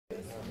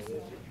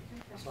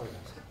Sorry,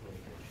 guys.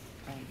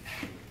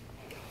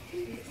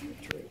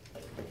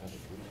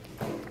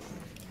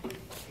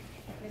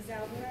 Ms.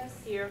 Alvarez?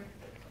 Here.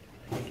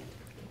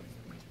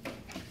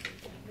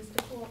 Mr.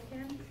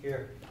 Corkin?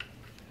 Here.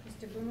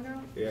 Mr.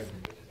 Bruno? Here.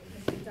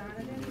 Mr.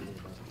 Donovan?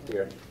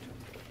 Here.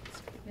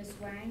 Ms.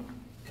 Wang?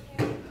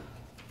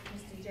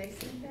 Mr.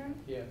 Jason Kim?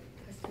 Here.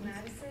 Mr.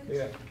 Madison?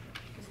 Here.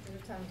 Mr.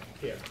 Rotundo?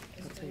 Here.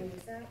 Mr. Wu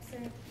is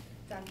absent.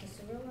 Dr.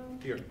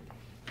 Cirillo? Here.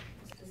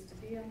 Mr.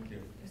 Stabile?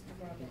 Here. Mr.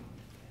 Bravo?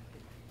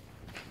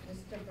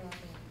 Mr.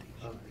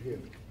 Bravo? Here.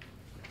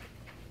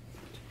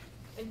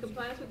 In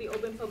compliance with the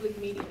Open Public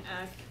Meeting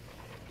Act,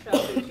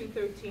 Chapter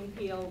 213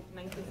 PL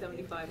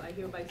 1975, I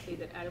hereby say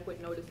that adequate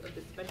notice of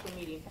this special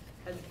meeting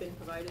has been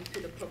provided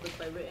to the public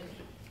by written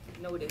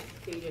notice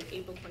dated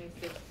April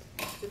 26,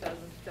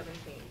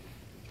 2017.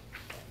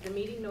 The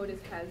meeting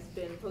notice has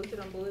been posted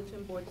on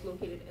bulletin boards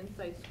located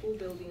inside school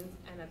buildings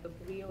and at the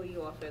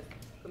BOE office,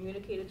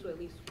 communicated to at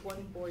least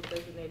one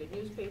board-designated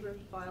newspaper,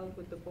 filed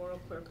with the Borough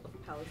Clerk of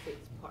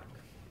Palisades Park.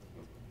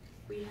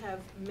 We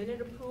have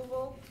minute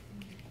approval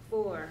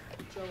for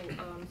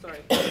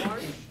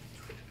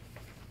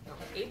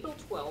April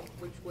 12th,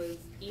 which was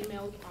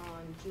emailed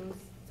on June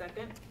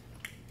 2nd,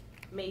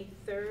 May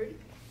 3rd,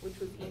 which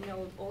was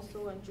emailed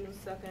also on June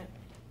 2nd,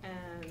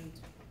 and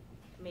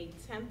May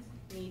 10th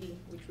meeting,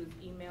 which was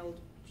emailed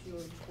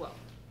June 12th.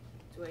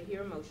 Do I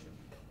hear a motion?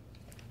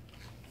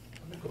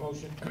 I'll make a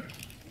motion.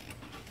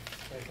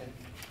 Second.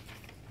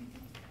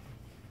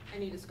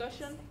 Any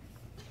discussion?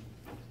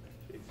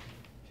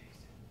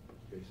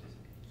 Jason.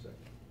 Second.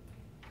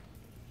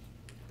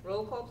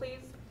 Roll call,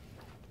 please.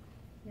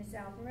 Ms.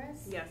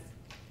 Alvarez? Yes.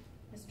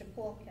 Mr.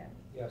 Corkin?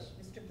 Yes.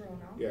 Mr.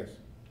 Bruno? Yes.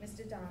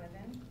 Mr.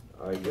 Donovan?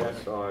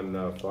 Yes on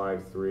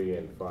 5-3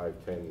 and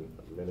 5-10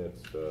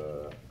 minutes.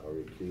 I'll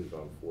recuse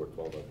on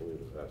 4-12. I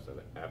believe is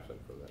absent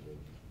from that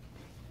meeting.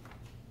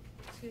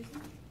 Excuse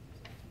me?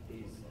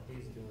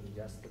 He's doing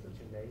yes to the 2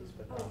 days,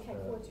 but not Okay, the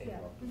 4-12.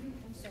 April.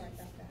 I'm sorry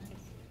about that.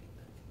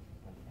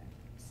 Okay,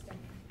 stay.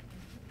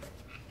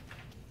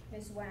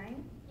 Ms. Wang?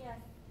 Yes.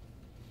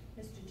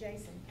 Mr.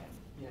 Jason Kim?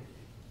 Yes.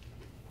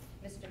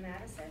 Mr.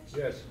 Madison?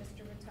 Yes.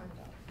 Mr.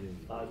 Rotundo?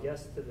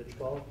 Yes to the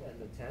 12th and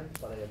the 10th,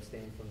 but I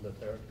abstained from the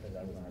 3rd because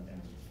I was not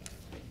there.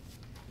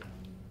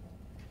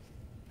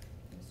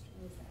 Mr.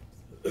 Wu is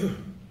absent.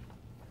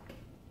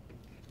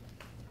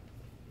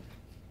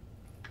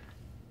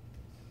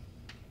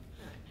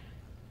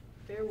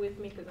 Bear with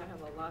me because I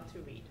have a lot to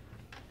read.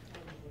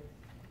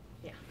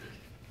 Yeah.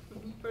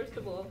 First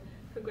of all,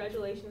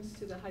 congratulations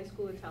to the high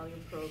school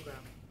Italian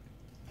program.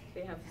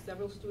 They have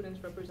several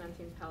students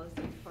representing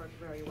Palisades Park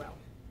very well.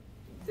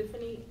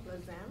 Tiffany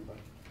Lazam,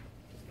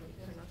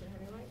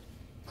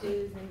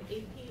 is an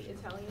AP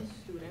Italian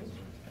student.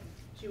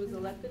 She was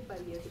elected by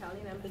the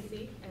Italian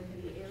Embassy and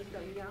the Air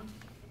Italia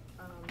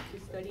to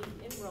study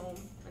in Rome,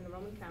 on the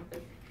Roman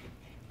campus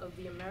of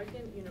the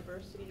American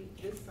University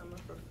this summer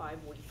for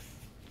 5 weeks.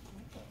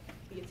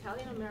 The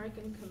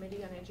Italian-American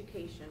Committee on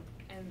Education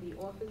and the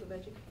Office of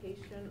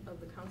Education of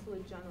the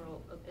Consulate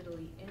General of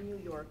Italy in New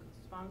York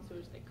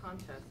sponsors a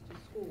contest to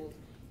schools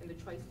in the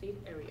tri-state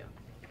area.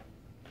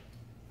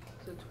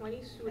 So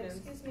 20 students.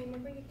 Excuse me,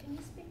 Maria, can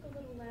you speak a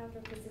little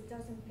louder because it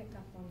doesn't pick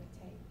up on the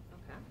tape?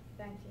 Okay,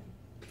 Thank you.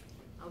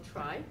 I'll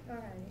try. All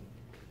right.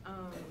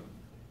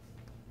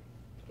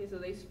 Okay, so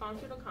they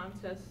sponsored a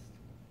contest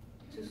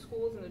to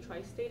schools in the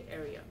tri-state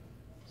area.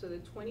 So the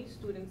 20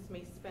 students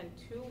may spend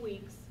 2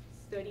 weeks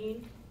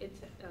studying a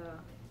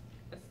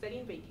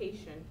studying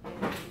vacation in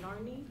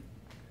Narni,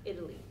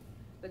 Italy.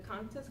 The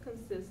contest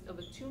consists of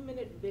a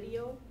 2-minute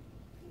video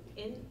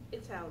in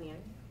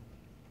Italian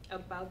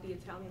about the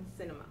Italian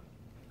cinema.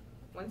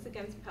 Once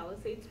again,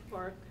 Palisades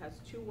Park has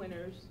 2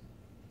 winners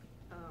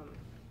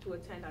to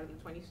attend out of the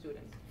 20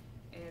 students.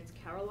 And it's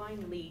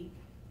Caroline Lee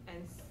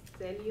and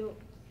Cielo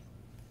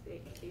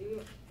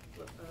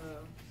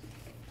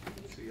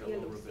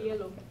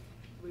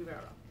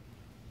Rivera.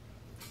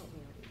 Help me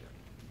out here.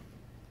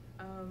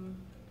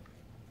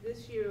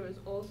 This year is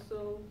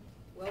also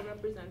well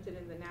represented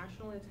in the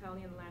National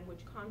Italian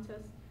Language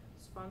Contest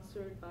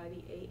sponsored by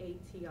the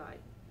AATI.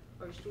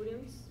 Our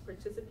students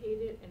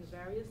participated in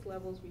various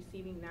levels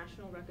receiving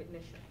national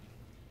recognition.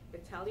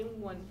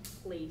 Italian won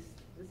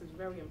placed, this is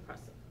very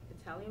impressive,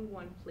 Italian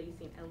won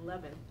placing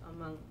 11th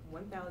among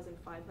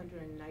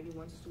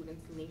 1,591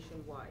 students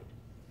nationwide.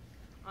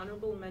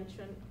 Honorable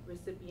mention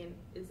recipient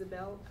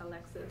Isabel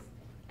Alexis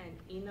and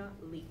Ina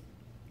Lee.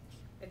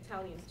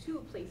 Italian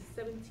 2 placed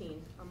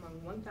 17th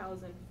among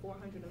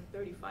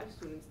 1,435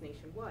 students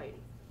nationwide.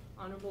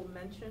 Honorable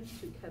mention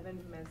to Kevin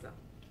Meza.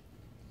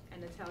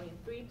 And Italian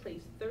 3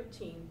 placed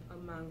 13th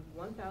among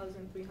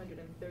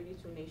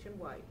 1,332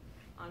 nationwide.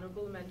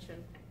 Honorable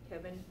mention,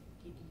 Kevin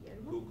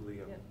Guglielmo.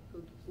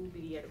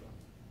 Guglielmo.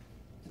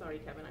 Sorry,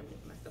 Kevin, I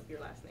messed up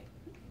your last name.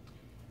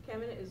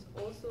 Kevin is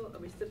also a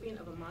recipient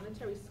of a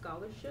monetary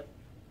scholarship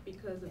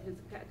because of his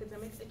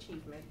academic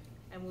achievement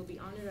and will be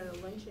honored at a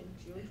luncheon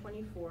June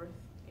 24th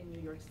in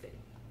New York City.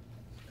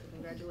 So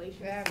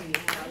congratulations. Very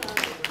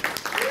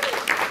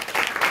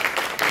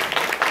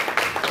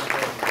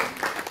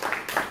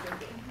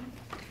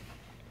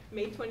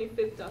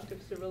 25th, Dr.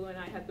 Cirillo and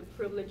I had the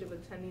privilege of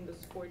attending the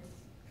sports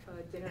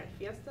dinner at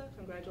Fiesta.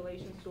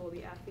 Congratulations to all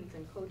the athletes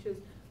and coaches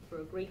for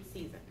a great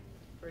season.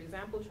 For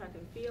example, track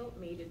and field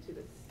made it to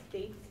the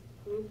state's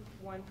Group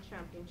 1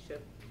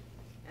 championship.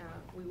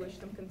 We wish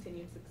them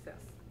continued success.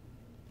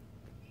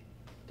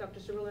 Dr.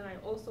 Cirillo and I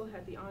also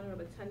had the honor of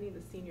attending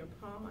the senior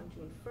prom on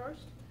June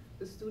 1st.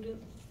 The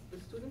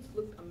students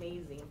looked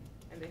amazing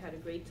and they had a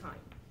great time.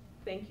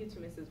 Thank you to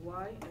Mrs.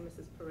 Y and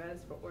Mrs.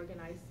 Perez for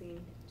organizing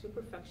to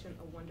perfection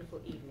a wonderful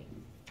evening.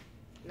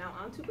 Now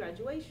on to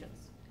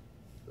graduations.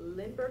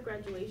 Lindbergh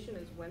graduation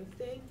is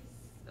Wednesday,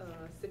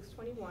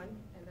 6/21,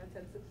 and that's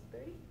at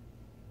 6:30?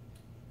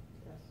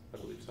 Yes, I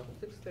believe so.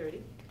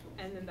 6:30.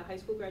 And then the high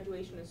school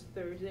graduation is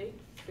Thursday,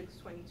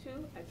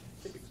 6/22 at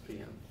 6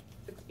 p.m.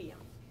 6 p.m.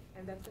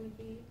 And that's going to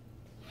be?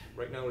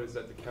 Right now it is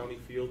at the county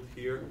field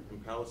here in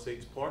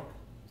Palisades Park.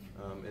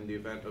 In the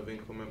event of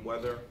inclement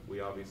weather, we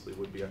obviously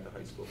would be at the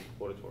high school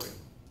auditorium.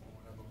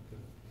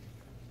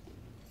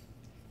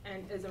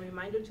 And as a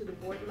reminder to the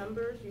board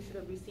members, you should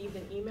have received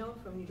an email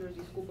from New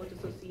Jersey School Boards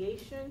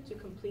Association to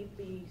complete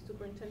the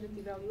superintendent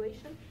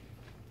evaluation.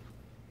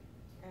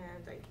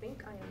 And I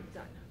think I am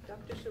done.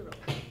 Dr. Cirillo.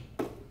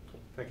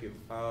 Thank you.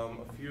 A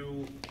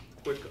few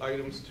quick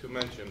items to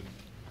mention.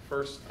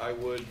 First, I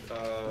would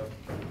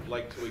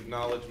like to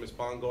acknowledge Ms.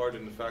 Bongard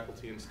and the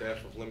faculty and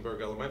staff of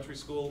Lindbergh Elementary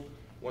School.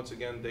 Once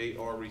again, they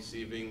are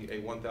receiving a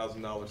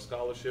 $1,000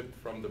 scholarship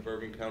from the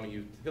Bergen County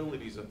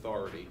Utilities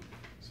Authority.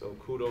 So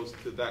kudos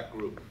to that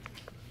group.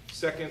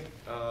 Second,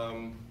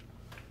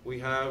 we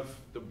have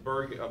the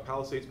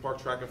Palisades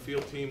Park Track and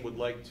Field team would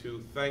like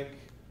to thank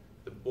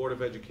the Board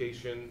of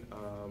Education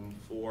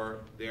for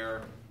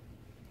their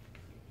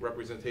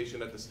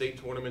representation at the state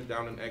tournament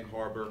down in Egg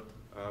Harbor.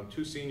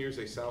 Two seniors,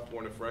 a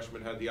sophomore and a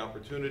freshman, had the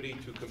opportunity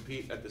to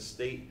compete at the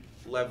state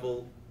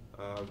level.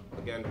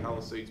 Again,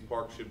 Palisades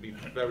Park should be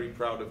very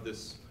proud of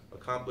this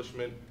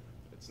accomplishment.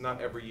 It's not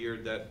every year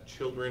that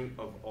children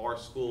of our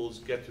schools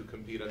get to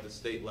compete at the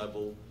state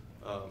level.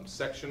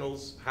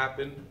 Sectionals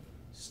happen,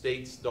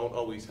 states don't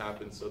always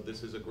happen, so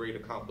this is a great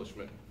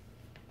accomplishment.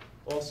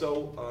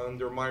 Also,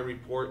 under my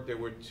report, there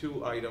were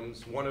two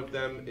items. One of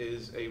them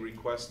is a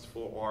request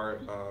for our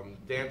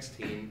dance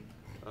team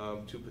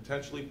to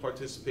potentially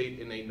participate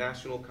in a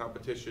national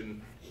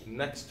competition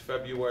next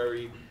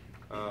February.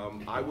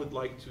 I would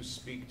like to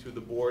speak to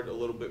the board a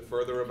little bit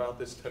further about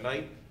this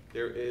tonight.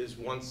 There is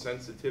one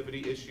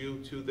sensitivity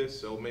issue to this,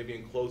 so maybe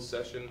in closed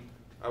session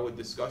I would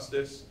discuss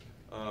this,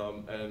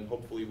 and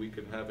hopefully we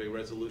can have a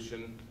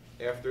resolution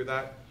after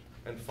that.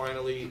 And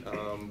finally,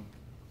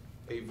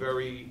 a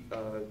very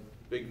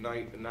big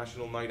night, a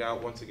national night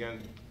out, once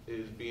again,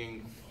 is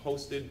being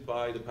hosted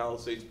by the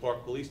Palisades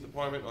Park Police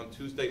Department on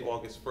Tuesday,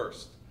 August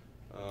 1st.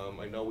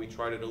 I know we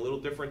tried it a little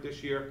different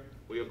this year.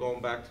 We are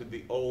going back to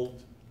the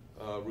old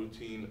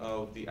routine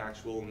of the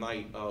actual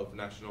night of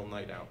National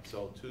Night Out.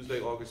 So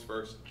Tuesday, August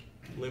 1st,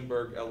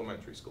 Lindbergh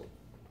Elementary School.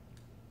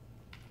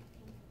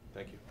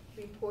 Thank you.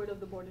 Report of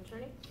the board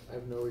attorney. I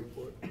have no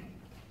report.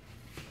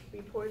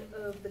 Report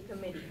of the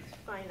committees.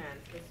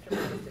 Finance, Mr.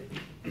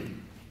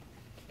 Madison.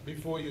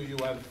 Before you, you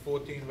have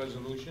 14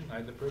 resolution. I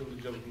had the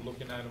privilege of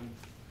looking at them,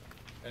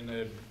 and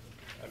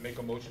I make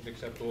a motion to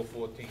accept all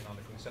 14 on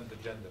the consent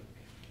agenda.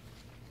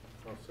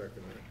 I'll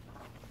second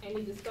that.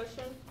 Any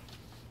discussion?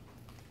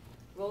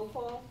 Roll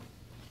call.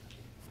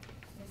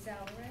 Ms.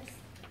 Alvarez?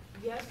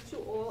 Yes to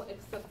all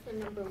except for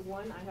number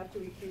 1. I have to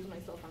recuse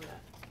myself on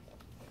that.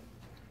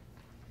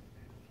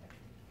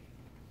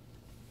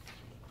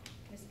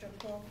 Mr.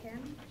 Paul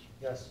Kim?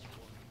 Yes.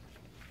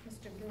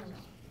 Mr. Bruno?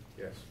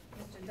 Yes.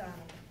 Mr.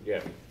 Donovan?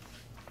 Yes.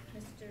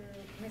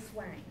 Ms.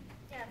 Wang?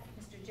 Yes.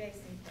 Mr.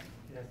 Jason Kim?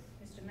 Yes.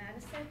 Mr.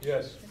 Madison?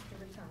 Yes. Mr.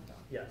 Rotundo?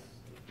 Yes.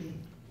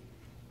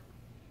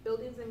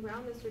 Buildings and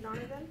ground, Mr.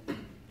 Donovan?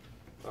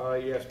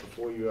 Yes,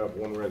 before you have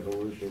one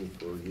resolution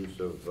for use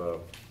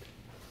of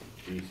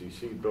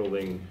GCC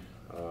building,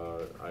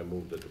 I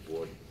move that the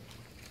board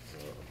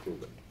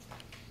approve it.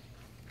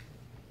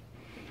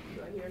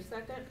 Do I hear a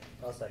second?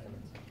 I'll second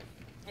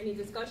it. Any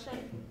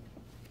discussion?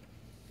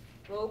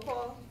 Roll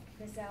call.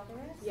 Ms.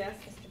 Alvarez? Yes.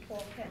 Mr.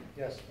 Paul Kim?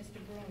 Yes. Mr.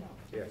 Bruno?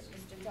 Yes.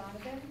 Mr.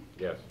 Donovan?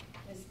 Yes.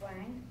 Ms.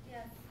 Wang?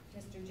 Yes.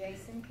 Mr.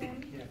 Jason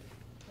Kim? Yes.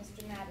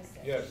 Mr.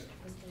 Madison? Yes.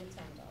 Mr.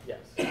 Rotundo?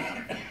 Yes.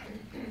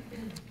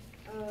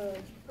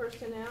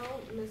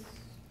 Personnel,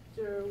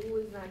 Mr. Wu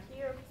is not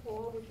here.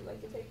 Paul, would you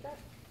like to take that?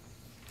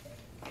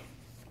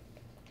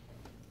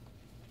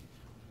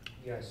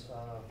 Yes,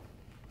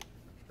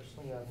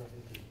 personally, I have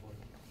nothing to report.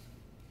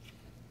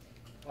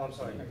 Oh, I'm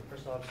sorry,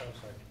 personal, I'm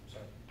sorry.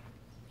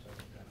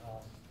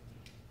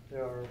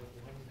 There are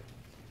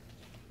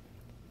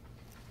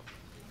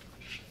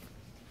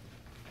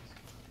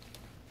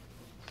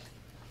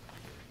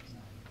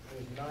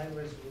there's 9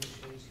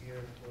 resolutions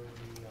here for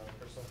the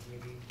personal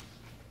committee,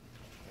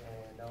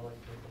 and I'd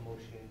like to make a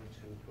motion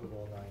to approve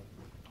all 9.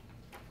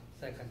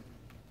 Second.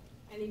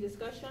 Any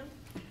discussion?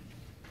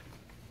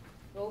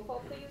 Roll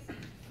call, please.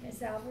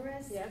 Ms.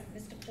 Alvarez? Yes.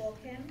 Mr. Paul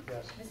Kim?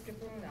 Yes. Mr.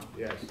 Bruno?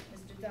 Yes.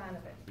 Mr.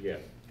 Donovan?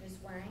 Yes. Ms.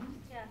 Wang?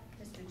 Yes.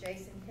 Mr.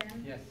 Jason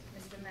Kim? Yes.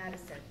 Mr.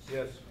 Matisich.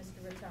 Yes.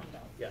 Mr. Rotundo.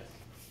 Yes.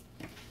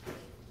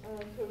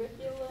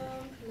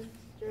 Curriculum,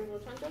 Mr.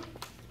 Rotundo?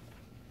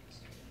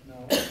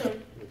 No,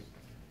 Sorry.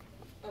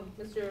 Oh,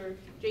 Mr.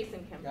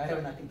 Jason Kim. I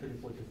have nothing to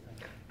report this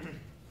time.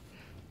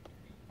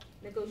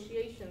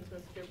 Negotiations,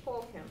 Mr.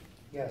 Paul Kim.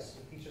 Yes,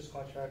 the teacher's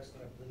contracts,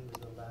 I believe,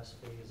 is the last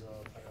phase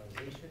of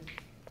finalization.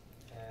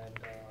 And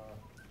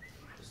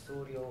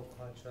custodial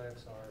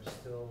contracts are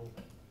still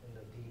in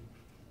the deep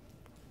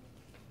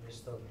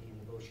midst of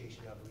the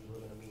negotiation. I believe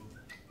we're gonna meet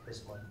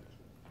this month.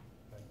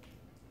 Right.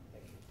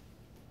 Thank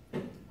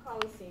you.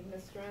 Policy,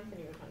 Mr.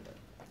 Anthony Rotundo.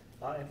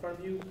 In front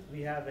of you,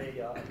 we have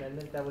a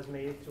amendment that was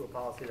made to a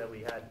policy that we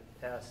had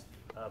passed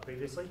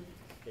previously.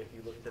 If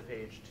you look to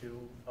page 2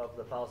 of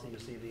the policy, you'll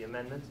see the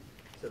amendment.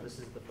 So this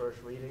is the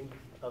first reading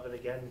of it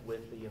again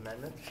with the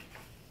amendment.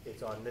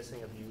 It's on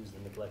missing, abused,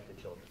 and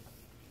neglected children.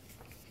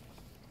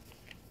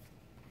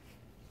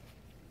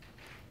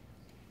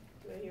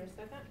 Do I hear a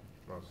second?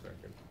 I'll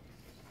second.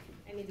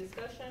 Any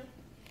discussion?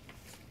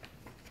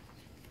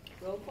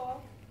 Roll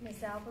call?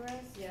 Ms.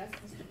 Alvarez? Yes.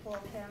 Mr. Paul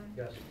Kim?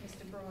 Yes.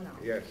 Mr. Bruno?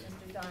 Yes.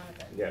 Mr.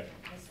 Donovan? Yes.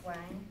 Ms.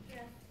 Wang?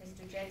 Yes.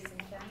 Mr. Jason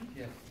Kim?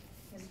 Yes.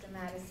 Mr.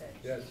 Matisich.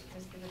 Yes.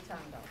 Mr.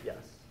 Rotundo. Yes.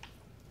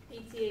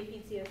 PTA,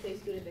 PTSA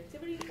student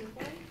activities, Ms.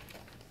 Wang?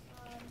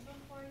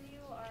 Before you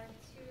are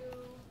two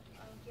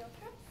field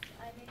trips.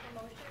 I make a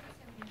motion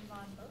to move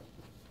on both.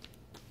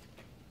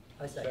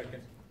 I second.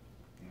 Second.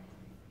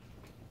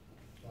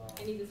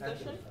 Any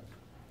discussion?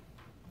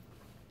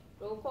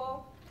 Roll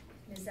call?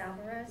 Ms.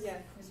 Alvarez?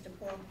 Yes. Mr.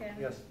 Paul Kim?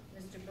 Yes.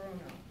 Mr.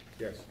 Bruno?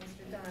 Yes.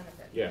 Mr.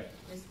 Donovan? Yes.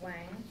 Ms.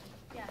 Wang?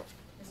 Yes.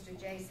 Mr.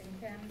 Jason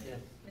Kim? Yes.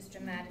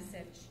 Mr.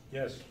 Matisich.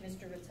 Yes.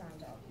 Mr.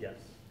 Rotundo. Yes.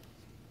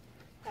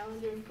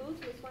 Calendar and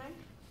foods, Ms. Wang?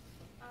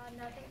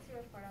 Nothing to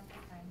report at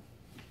this time.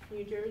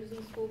 New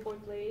Jersey School Board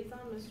Liaison,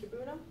 Mr.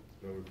 Bruno?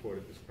 No report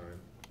at this time.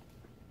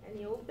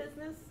 Any old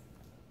business?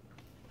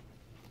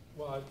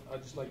 Well,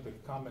 I'd just like to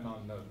comment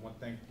on one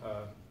thing.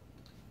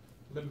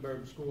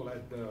 Lindbergh School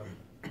had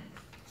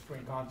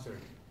spring concert,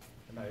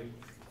 and I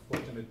was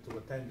fortunate to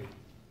attend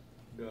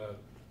it.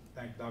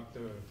 Thank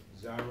Dr.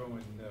 Zarro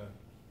and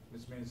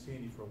Ms.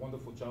 Mancini for a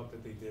wonderful job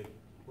that they did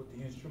with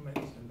the instruments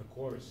and the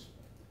chorus.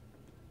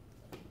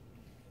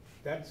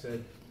 That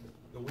said,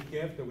 the week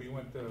after, we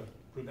went to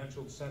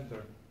Prudential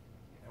Center,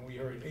 and we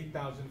heard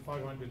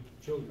 8,500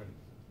 children,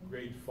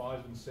 grade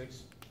 5 and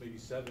 6, maybe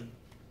 7,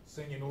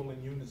 singing all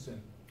in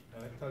unison.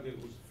 And I tell you,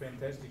 it was a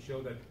fantastic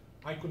show that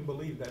I couldn't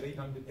believe that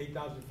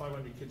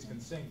 8,500 kids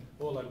can sing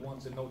all at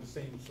once and know the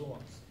same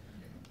songs.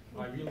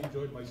 I really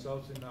enjoyed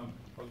myself, and I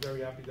was very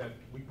happy that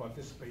we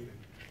participated.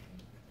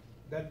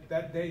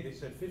 That day, they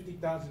said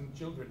 50,000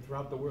 children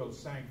throughout the world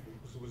sang,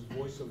 because it was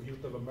Voice of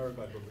Youth of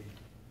America, I believe.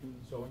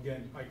 So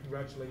again, I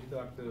congratulate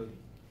Dr.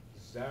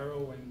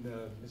 Zarro and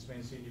Ms.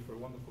 Mancini for a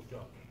wonderful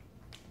job.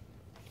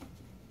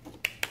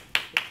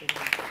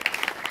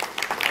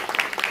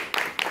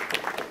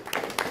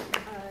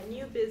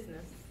 New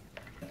business.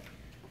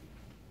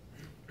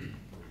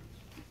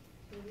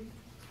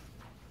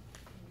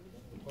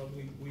 Well,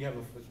 we have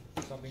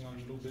something on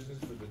new business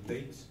for the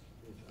dates.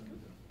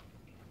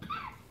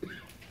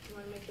 You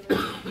wanna make the,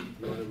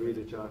 You want to read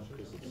it, John?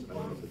 Because it's, I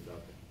don't know if it's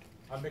out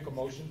I make a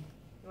motion.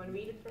 you wanna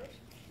read it first?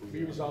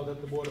 Be resolved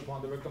that the board,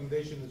 upon the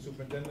recommendation of the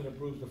superintendent,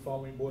 approves the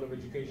following Board of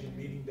Education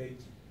meeting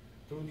dates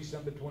through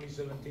December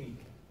 2017.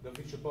 The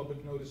official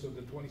public notice of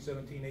the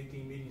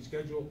 2017-18 meeting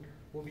schedule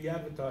will be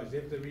advertised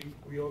after the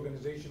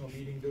reorganizational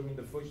meeting during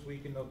the first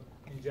week in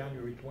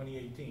January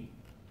 2018.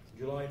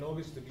 July and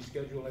August to be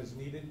scheduled as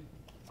needed.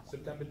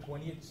 September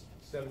 20th,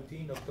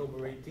 17th,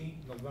 October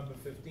 18th, November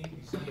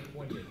 15th, December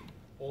 20th.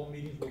 All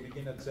meetings will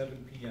begin at 7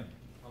 p.m.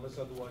 unless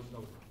otherwise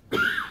noted.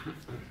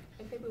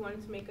 I think we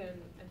wanted to make an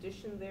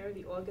addition there.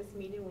 The August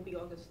meeting will be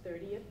August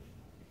 30th.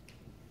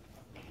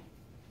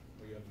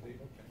 We have a date,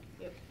 okay.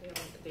 Yep, we have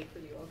a date for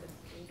the August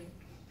meeting.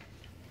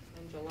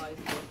 And July is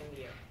fourth in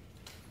the year.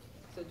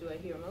 So do I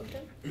hear a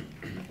motion?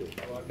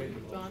 Well, I made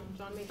the motion.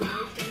 John made the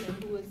motion,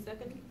 and who is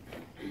second?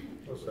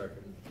 there.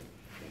 second.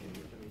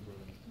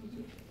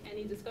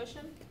 Any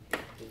discussion? I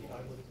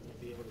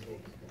would be able to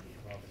make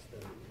August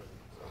 30th.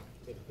 So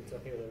if it's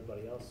okay with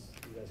everybody else,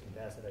 you guys can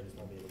pass it. I just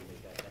won't be able to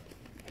make that day.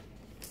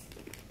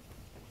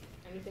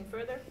 Anything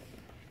further?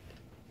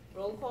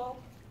 Roll call?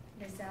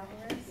 Ms.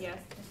 Alvarez? Yes.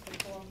 Mr.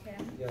 Paul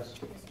Kim? Yes.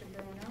 Mr.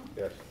 Bruno?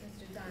 Yes.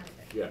 Mr.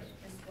 Donovan? Yes.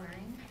 Ms.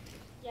 Wang?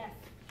 Yes.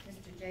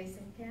 Mr.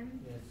 Jason Kim?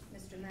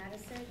 Yes. Mr.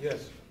 Matisich.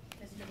 Yes.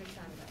 Mr.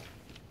 Rotundo.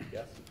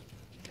 Yes?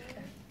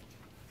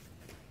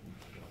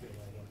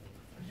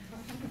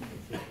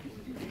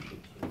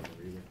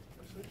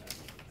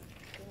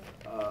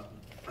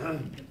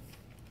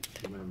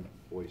 Remember,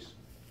 voice.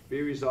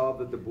 Be resolved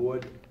that the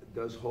board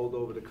does hold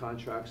over the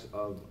contracts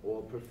of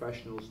all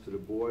professionals to the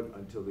board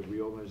until the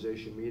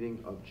reorganization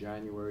meeting of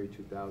January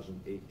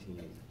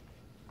 2018.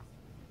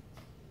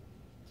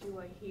 Do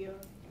I hear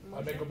a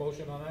I make a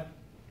motion? motion on that.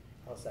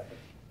 I'll second.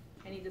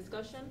 Any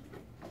discussion?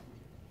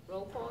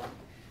 Roll call?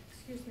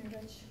 Excuse me,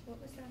 Rich,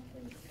 what was that,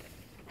 please?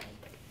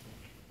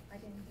 I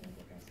didn't hear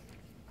the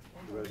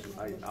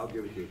rest. I'll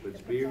give it to you. But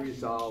it's be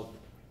resolved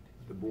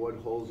the board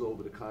holds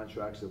over the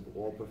contracts of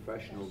all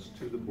professionals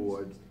to the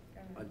board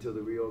until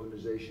the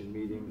reorganization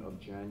meeting of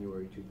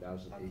January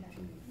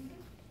 2018.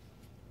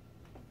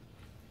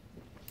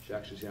 She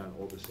actually is on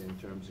all the same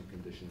terms and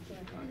conditions of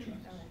the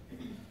contracts. All right.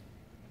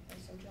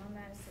 Okay, so John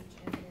Madison,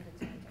 Anthony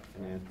Rotundo.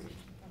 And Anthony.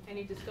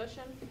 Any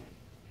discussion?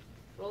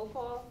 Roll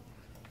call?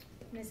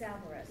 Ms.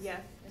 Alvarez?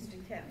 Yes.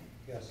 Mr. Kim?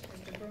 Yes.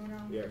 Mr. Bruno?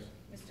 Yes.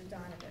 Mr.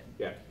 Donovan?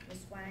 Yes.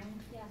 Ms.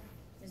 Wang? Yes.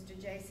 Mr.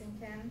 Jason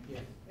Kim?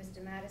 Yes.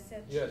 Mr.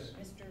 Madison? Yes.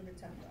 Mr.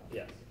 Rotundo?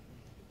 Yes.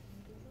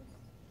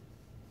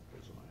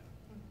 That's all I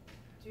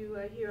have. Do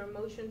I hear a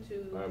motion to?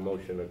 I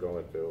motion to go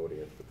into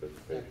audience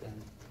participation.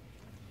 Second.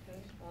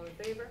 Okay, all in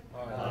favor?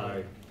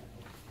 Aye.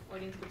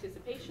 Audience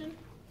participation?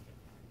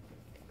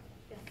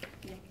 Yes.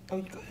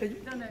 Oh, go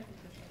ahead.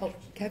 Oh,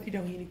 Kathy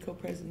Doheny,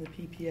 co-president of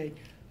the PPA.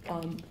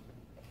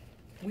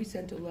 We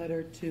sent a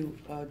letter to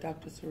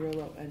Dr.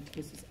 Cirillo and to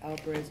Mrs.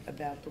 Alvarez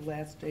about the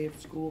last day of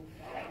school,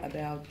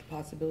 about the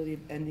possibility of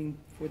ending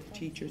for the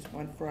teachers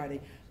on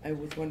Friday. I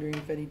was wondering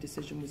if any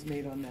decision was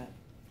made on that.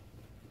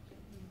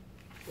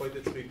 Well, I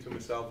did speak to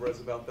Ms.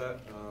 Alvarez about that.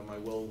 I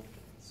will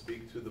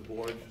speak to the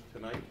board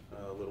tonight,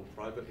 a little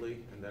privately,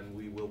 and then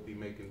we will be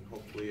making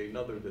hopefully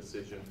another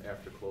decision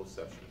after closed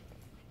session.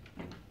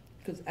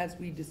 Because as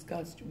we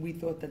discussed, we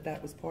thought that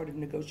that was part of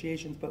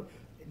negotiations, but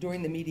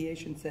during the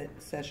mediation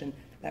session,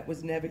 that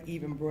was never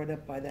even brought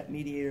up by that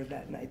mediator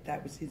that night.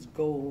 That was his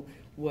goal,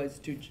 was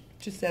to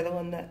settle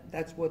on that.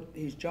 That's what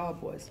his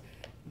job was.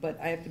 But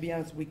I have to be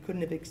honest, we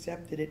couldn't have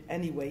accepted it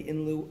anyway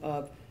in lieu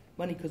of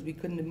money because we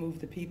couldn't have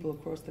moved the people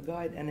across the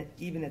guide. And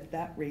even at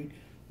that rate,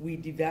 we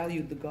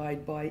devalued the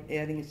guide by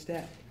adding a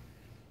step.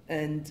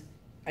 And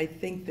I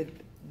think that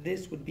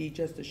this would be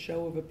just a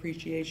show of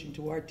appreciation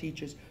to our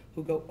teachers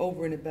who go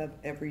over and above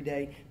every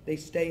day. They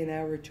stay an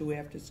hour or two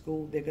after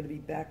school. They're going to be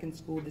back in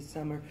school this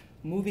summer,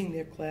 moving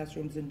their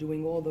classrooms and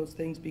doing all those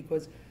things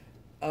because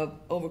of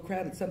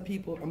overcrowded. Some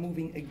people are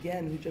moving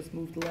again who just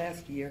moved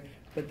last year,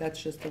 but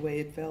that's just the way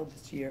it fell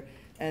this year.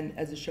 And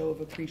as a show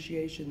of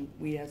appreciation,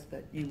 we ask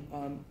that you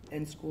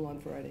end school on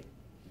Friday.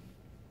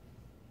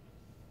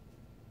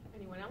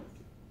 Anyone else?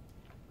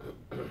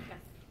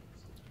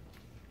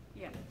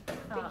 Yeah.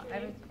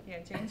 Thank you.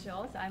 Jane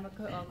Schultz. I'm a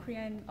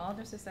Korean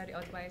Honor Society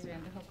advisor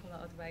and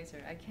Hokola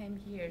advisor. I came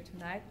here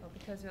tonight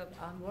because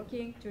I'm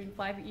working during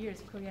 5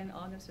 years Korean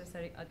Honor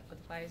Society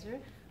advisor,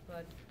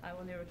 but I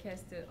want to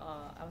request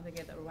I want to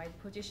get the right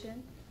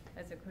position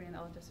as a Korean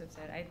Honor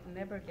Society. I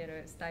never get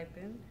a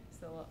stipend,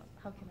 so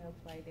how can I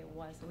apply there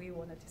once? We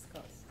want to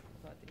discuss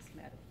about this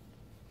matter.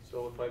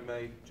 So if I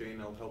may,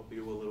 Jane, I'll help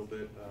you a little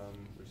bit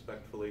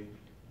respectfully.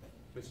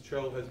 Ms.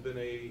 Cho has been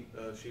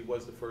she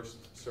was the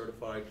first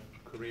certified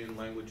Korean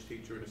language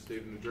teacher in the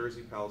state of New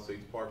Jersey.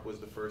 Palisades Park was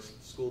the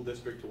first school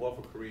district to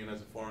offer Korean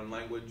as a foreign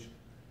language.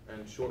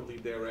 And shortly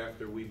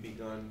thereafter, we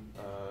began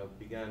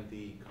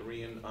the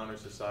Korean Honor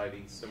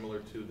Society, similar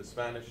to the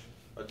Spanish,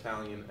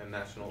 Italian, and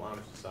National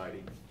Honor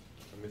Society.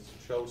 And Mr.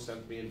 Cho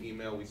sent me an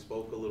email. We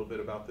spoke a little bit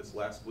about this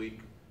last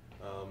week.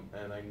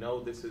 And I know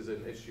this is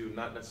an issue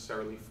not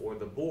necessarily for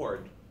the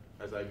board,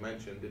 as I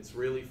mentioned. It's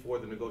really for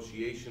the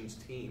negotiations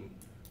team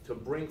to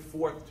bring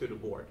forth to the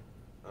board.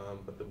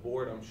 But the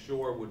board, I'm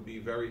sure, would be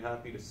very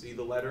happy to see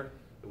the letter.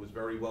 It was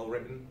very well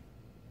written,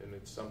 and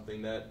it's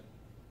something that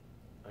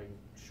I'm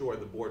sure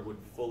the board would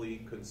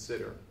fully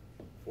consider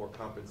for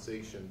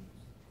compensation.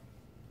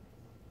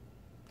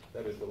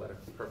 That is the letter.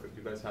 Perfect.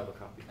 You guys have a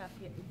copy.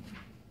 Yeah.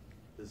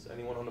 Does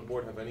anyone on the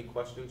board have any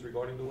questions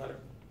regarding the letter?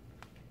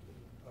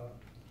 I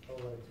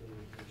would like to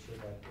make sure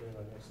that during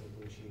our next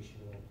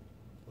negotiation,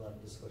 we'll have a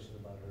discussion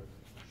about her.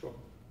 Sure.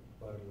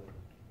 About her letter.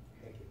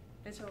 Thank you.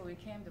 That's why we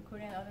came, the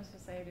Korean Honor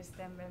Society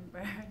staff member,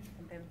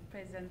 and then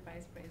president,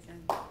 vice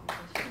president.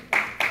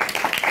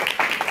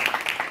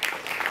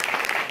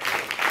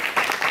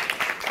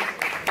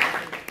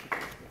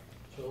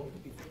 So,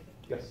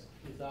 Yes.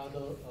 is the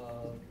other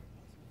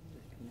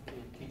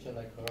teacher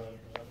like her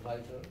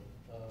advisor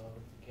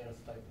get a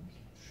stipend?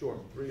 Sure.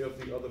 3 of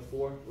the other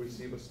 4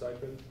 receive a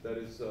stipend that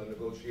is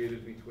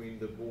negotiated between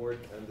the board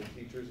and the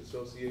Teachers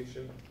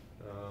Association.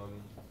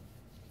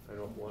 I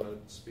don't want to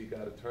speak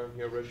out of turn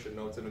here, Rich. I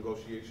know it's a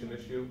negotiation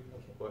issue,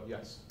 but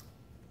yes.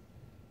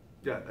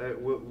 Yeah,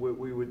 what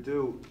we would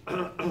do,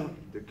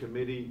 the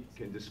committee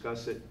can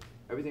discuss it.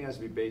 Everything has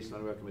to be based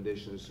on a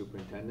recommendation of the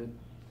superintendent.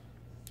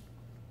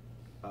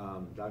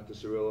 Dr.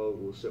 Cirillo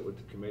will sit with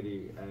the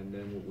committee, and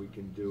then what we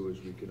can do is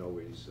we can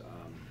always,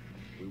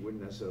 we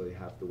wouldn't necessarily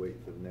have to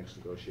wait for the next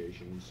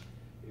negotiations.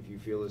 If you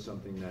feel it's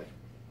something that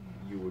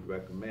you would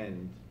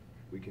recommend,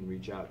 we can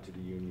reach out to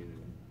the union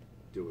and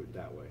do it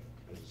that way.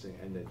 As a thing,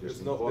 and then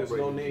just There's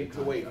no need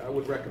to wait. I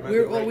would recommend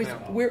We're it right always,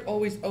 now. we're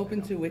always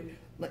open to it.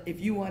 Like, if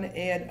you want to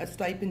add a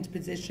stipend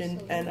position,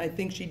 and I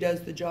think she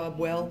does the job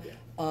well,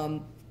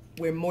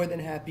 we're more than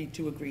happy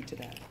to agree to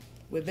that.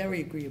 We're very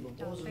agreeable.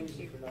 What was the Thank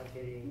reason you. for not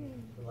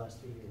getting the last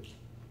 3 years?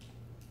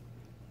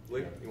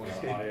 Lee, you want to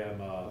speak? I am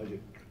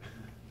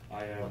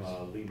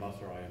Lee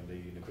Musser. I am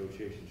the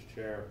negotiations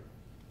chair.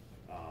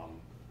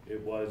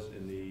 It was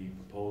in the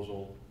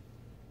proposal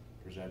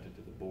presented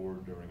to the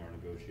board during our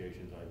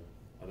negotiations. I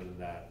Other than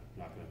that,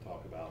 I'm not gonna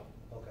talk about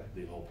Okay.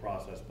 the whole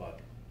process, but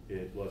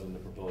it wasn't the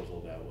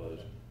proposal that was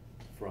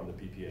from the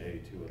PPA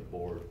to the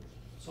board.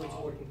 So it's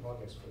a work in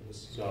progress for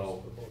this year's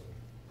So- proposal?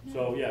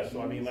 So, yeah,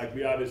 so I mean, like,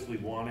 we obviously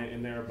want it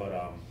in there,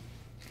 but,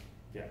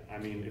 yeah, I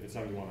mean, if it's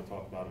something you wanna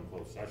talk about in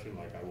closed session,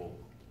 like, I will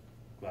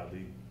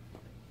gladly,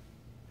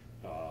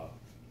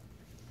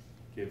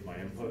 give my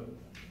input,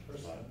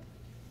 but.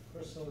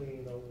 Personally,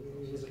 you know,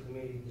 it was a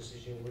committee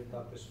decision with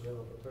Dr.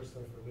 Cirillo, but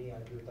personally for me, I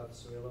agree with Dr.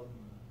 Cirillo.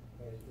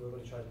 And we're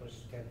gonna try as much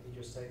as we can to teach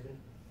your segment.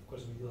 Of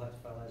course, we do have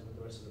to finalize with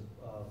the rest of the,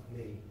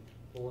 committee,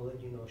 but we'll let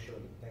you know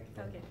shortly. Thank you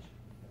very Okay. much.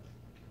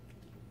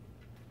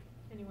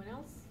 Anyone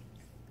else?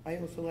 I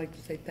also like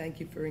to say thank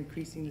you for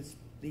increasing this,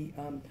 the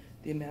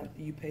amount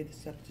that you pay the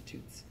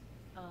substitutes,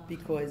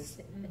 because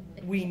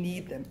we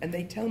need them. And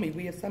they tell me,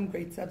 we have some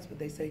great subs, but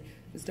they say,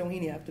 Ms.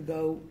 Doheny, I have to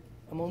go,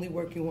 I'm only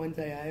working one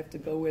day, I have to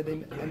go where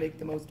I make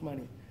the most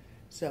money.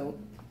 So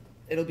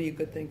it'll be a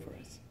good thing for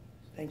us.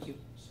 Thank you.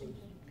 So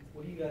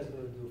what are you guys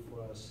gonna do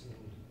for us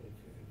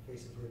in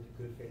face of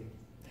good faith?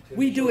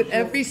 We do it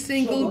every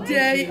single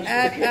day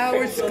at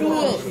our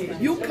school.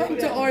 You come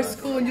to our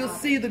school and you'll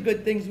see the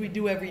good things we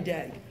do every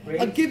day.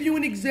 I'll give you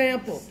an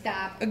example.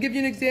 Stop. I'll give you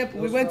an example.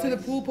 We went to the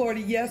pool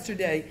party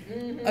yesterday.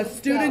 A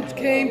student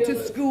came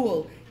to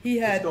school. He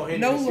had Ms. Doheny,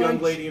 no this young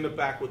lunch. lady in the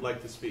back would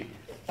like to speak.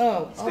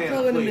 Oh, I'll Stand,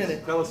 tell in a please.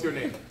 minute. Tell us your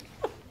name.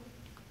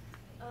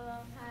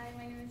 Hi,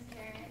 my name is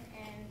Karen,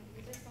 and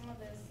these are some of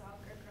the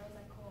soccer girls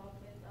I co-op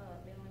with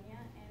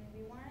Belonia, and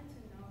we wanted to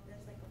know if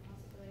there's like a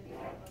possibility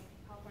of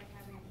Hallpark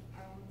having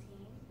our own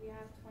team. We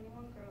have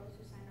 21 girls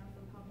who signed up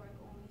from Hallpark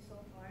only so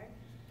far,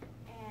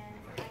 and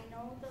I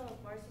know the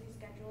varsity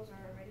schedules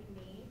are already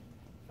made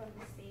from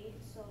the state,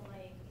 so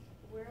like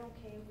we're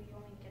okay if we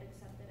only get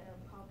accepted at a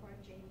Hallpark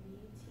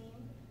JV team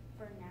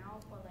for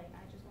now, but like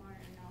I just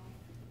wanted to know,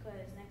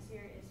 because next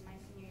year is my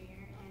senior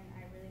year, and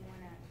I really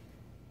want to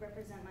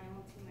represent my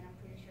own team, and I'm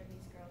pretty sure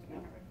these girls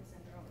want to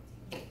represent their own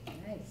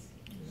team. Nice.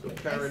 So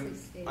Karen,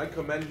 I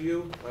commend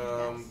you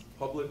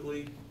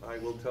publicly. I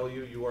will tell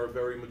you, you are a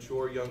very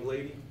mature young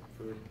lady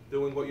for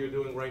doing what you're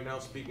doing right now,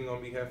 speaking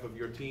on behalf of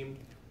your team.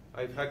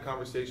 I've had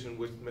conversation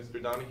with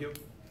Mr. Donahue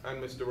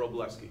and Mr.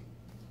 Robleski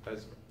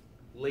as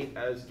late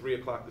as 3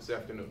 o'clock this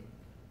afternoon.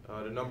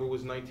 The number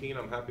was 19.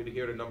 I'm happy to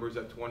hear the number's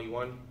at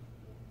 21.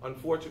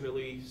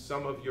 Unfortunately,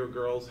 some of your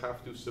girls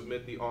have to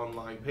submit the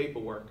online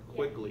paperwork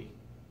quickly.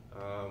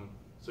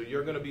 So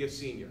you're going to be a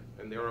senior,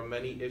 and there are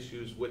many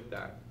issues with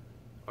that.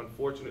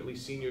 Unfortunately,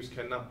 seniors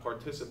cannot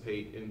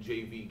participate in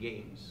JV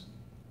games.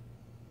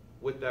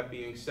 With that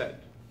being said,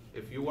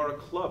 if you are a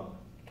club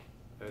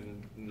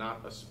and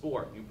not a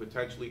sport, you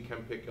potentially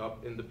can pick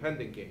up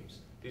independent games.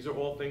 These are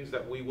all things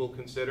that we will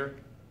consider.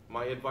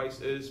 My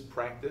advice is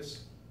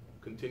practice.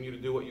 Continue to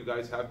do what you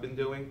guys have been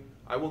doing.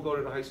 I will go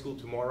to the high school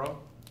tomorrow,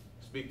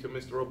 speak to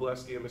Mr.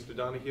 Robleski and Mr.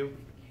 Donahue.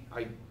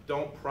 I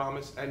don't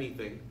promise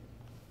anything,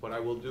 but I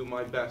will do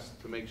my best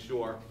to make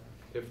sure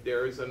if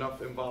there is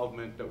enough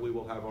involvement that we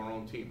will have our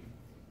own team.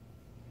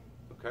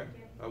 Okay?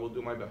 I will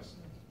do my best.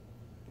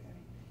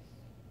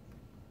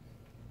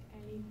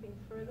 Anything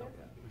further?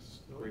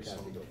 Grace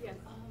Song. Yes.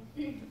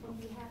 On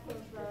behalf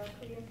of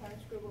Korean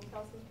Parents Group of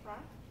Palisades Prague,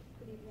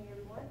 good evening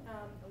everyone.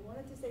 I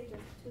wanted to say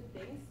just two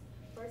things.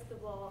 First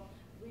of all,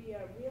 we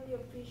really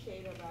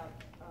appreciate about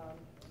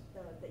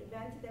the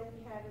event that we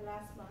had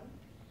last month,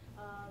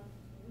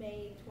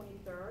 May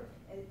 23rd.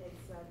 It's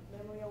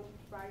Memorial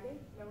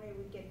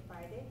Weekend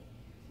Friday.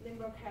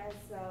 Limburg has,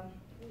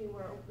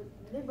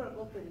 Limburg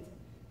opened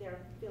their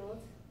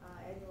field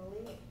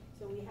annually.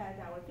 So we had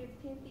our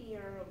 15th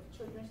year of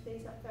Children's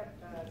Day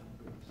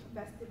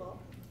Festival,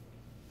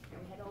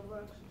 and we had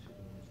over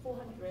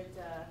 400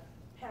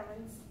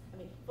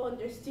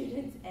 400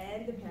 students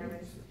and the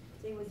parents.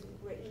 So it was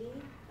greatly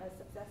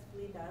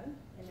successfully done,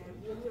 and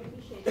I really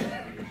appreciate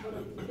the Board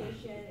of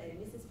Education and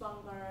Mrs.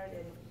 Bongard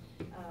and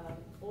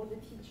all the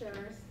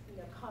teachers,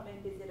 come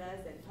and visit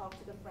us and talk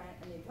to the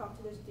talk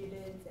to the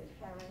students and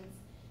parents.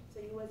 So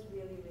it was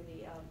really,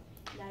 really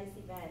nice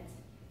event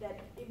that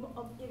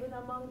even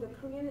among the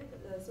Korean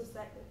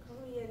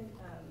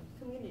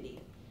community,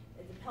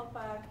 the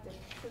Pelpak, the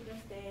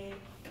Children's Day,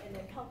 and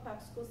the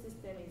Pelpak school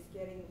system is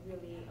getting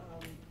really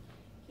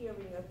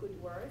hearing a good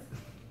words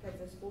because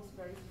the school's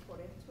very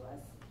supportive to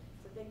us.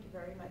 So thank you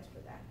very much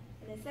for that.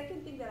 And the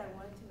second thing that I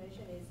wanted to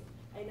mention is,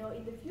 I know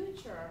in the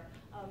future,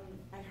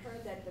 I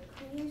heard that the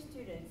Korean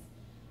students,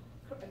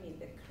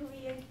 the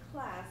Korean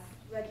class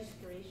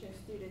registration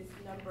students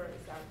numbers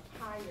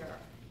are higher,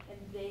 and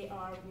they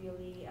are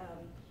really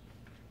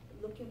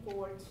looking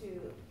forward to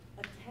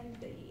attend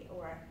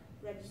or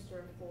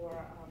register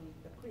for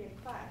the Korean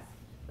class,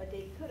 but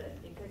they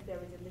couldn't because there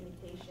is a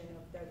limitation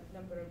of the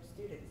number of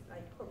students.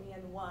 Like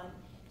Korean 1,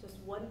 just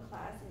one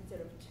class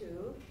instead of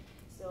 2.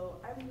 So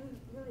I'm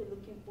really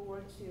looking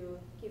forward to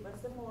give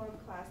us some more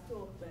class to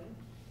open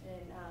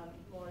and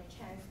more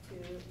chance to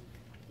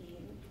be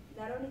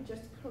not only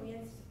just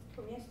Korean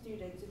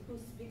students who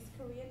speaks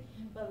Korean,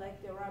 but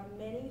like there are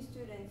many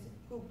students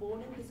who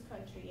born in this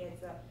country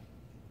as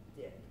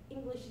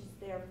English is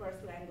their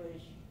first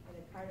language and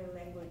a primary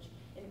language,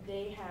 and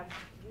they have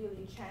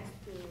really chance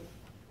to,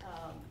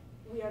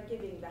 we are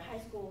giving the high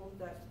school,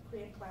 the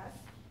Korean class,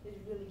 is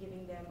really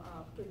giving them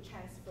a good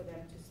chance for them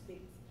to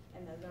speak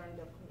and learn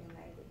the Korean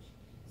language.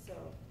 So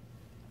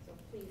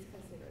please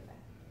consider that.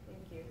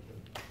 Thank you.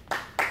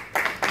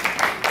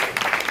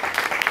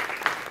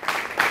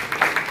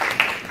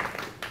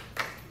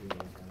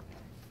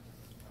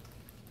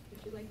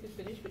 Would you like to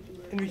finish what you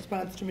were? In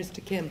response to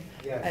Mr. Kim.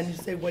 Yes. And you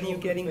say, what are you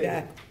getting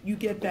back? You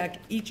get back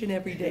each and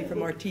every day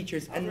from our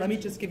teachers. And let me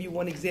just give you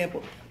one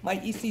example. My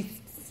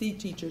ECC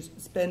teachers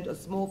spend a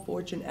small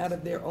fortune out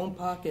of their own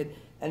pocket,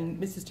 and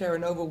Mrs.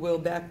 Terranova will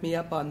back me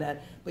up on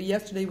that. But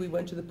yesterday we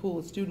went to the pool.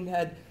 A student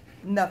had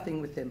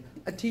nothing with him.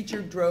 A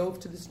teacher drove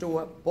to the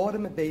store, bought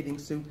him a bathing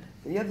suit.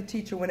 The other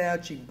teacher went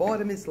out, she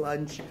bought him his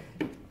lunch.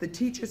 The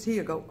teachers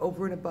here go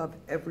over and above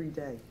every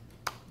day.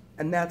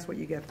 And that's what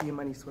you get for your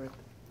money's worth.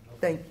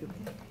 Thank you.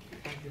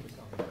 Thank you, Ms.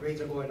 Allen.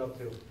 Grades are going up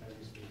too, as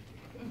we speak.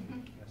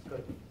 That's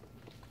good.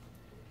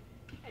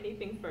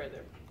 Anything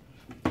further?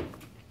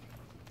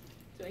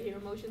 Do I hear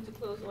a motion to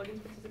close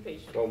audience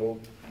participation? So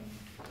moved.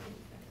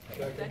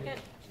 Second?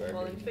 Second.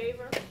 All in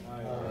favor?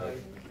 Aye. All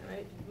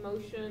right,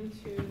 motion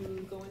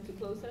to go into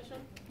closed session?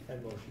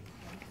 And motion.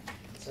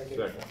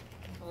 Second.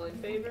 All in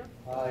favor?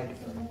 Aye.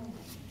 And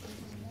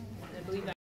I believe that